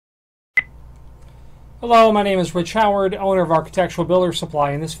Hello, my name is Rich Howard, owner of Architectural Builder Supply,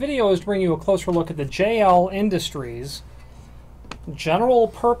 and this video is to bring you a closer look at the JL Industries general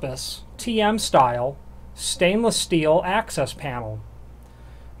purpose TM style stainless steel access panel.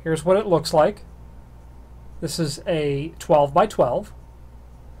 Here's what it looks like. This is a 12 by 12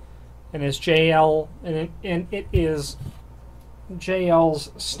 and is JL and it is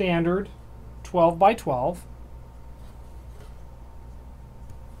JL's standard 12 by 12.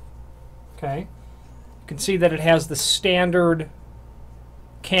 Okay. You can see that it has the standard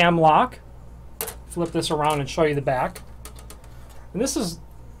cam lock. Flip this around and show you the back. And this is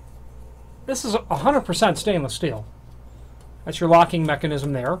 100% stainless steel. That's your locking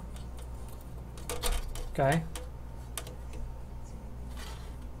mechanism there. Okay.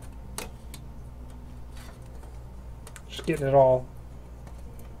 Just getting it all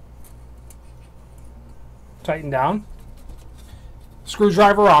tightened down.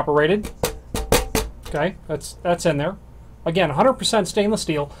 Screwdriver operated. Okay, that's in there. Again, 100% stainless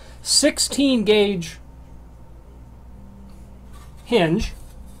steel. 16 gauge hinge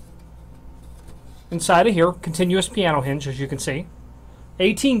inside of here, continuous piano hinge, as you can see.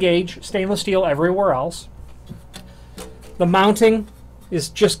 18 gauge stainless steel everywhere else. The mounting is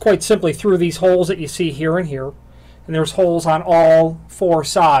just quite simply through these holes that you see here and here. And there's holes on all four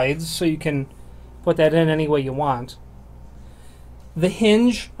sides, so you can put that in any way you want. The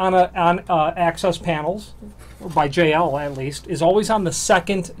hinge on access panels, or by JL at least, is always on the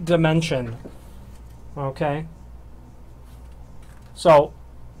second dimension. Okay? So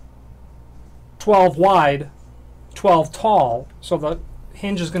 12 wide, 12 tall. So the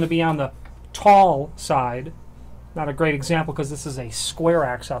hinge is going to be on the tall side. Not a great example because this is a square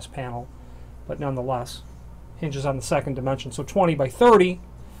access panel, but nonetheless, hinge is on the second dimension. So 20 by 30,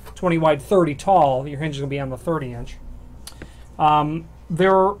 20 wide, 30 tall. Your hinge is going to be on the 30 inch.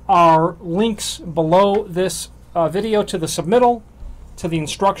 There are links below this video to the submittal, to the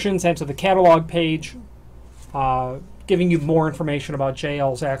instructions, and to the catalog page, giving you more information about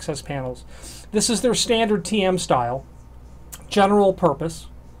JL's access panels. This is their standard TM style, general purpose,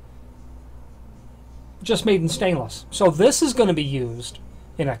 just made in stainless. So this is going to be used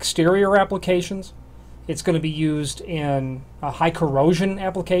in exterior applications. It's going to be used in high corrosion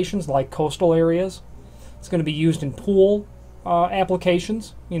applications like coastal areas. It's going to be used in pool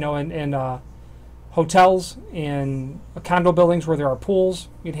applications, you know, in hotels, in condo buildings where there are pools.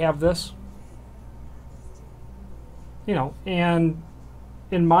 You'd have this, you know, and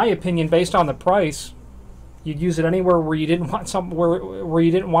in my opinion, based on the price, you'd use it anywhere where you didn't want where you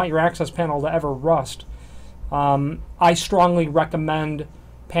didn't want your access panel to ever rust. I strongly recommend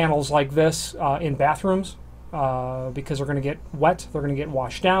panels like this in bathrooms because they're going to get wet, they're going to get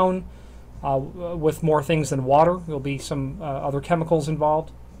washed down. With more things than water. There'll be some other chemicals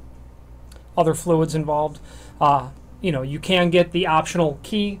involved, other fluids involved. You know, you can get the optional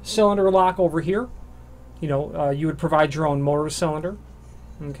key cylinder lock over here. You know, you would provide your own motor cylinder.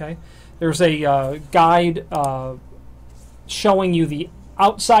 Okay. There's a guide showing you the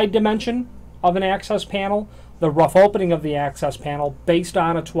outside dimension of an access panel, the rough opening of the access panel based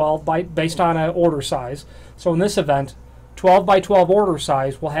on a based on an order size. So in this event, 12 by 12 order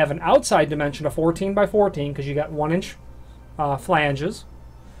size will have an outside dimension of 14 by 14 because you got 1 inch flanges.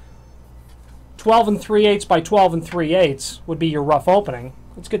 12 and 3/8 by 12 and 3/8 would be your rough opening.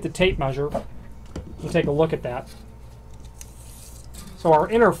 Let's get the tape measure and take a look at that. So our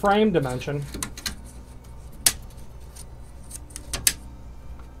inner frame dimension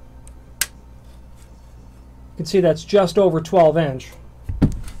you can see that's just over 12 inch.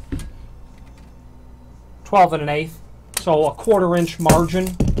 12 and 1/8. So a 1/4 inch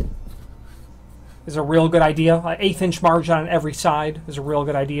margin is a real good idea. An 1/8 inch margin on every side is a real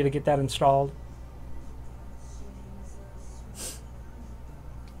good idea to get that installed.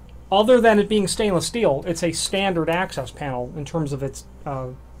 Other than it being stainless steel, it's a standard access panel in terms of its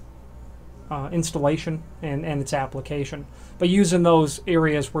installation and its application. But using those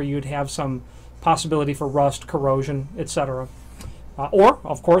areas where you'd have some possibility for rust, corrosion, etc. Or,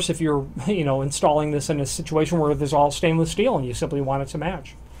 of course, if you're, you know, installing this in a situation where there's all stainless steel and you simply want it to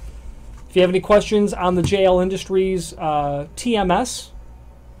match. If you have any questions on the JL Industries TMS,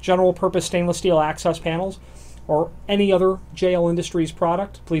 general purpose stainless steel access panels, or any other JL Industries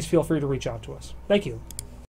product, please feel free to reach out to us. Thank you.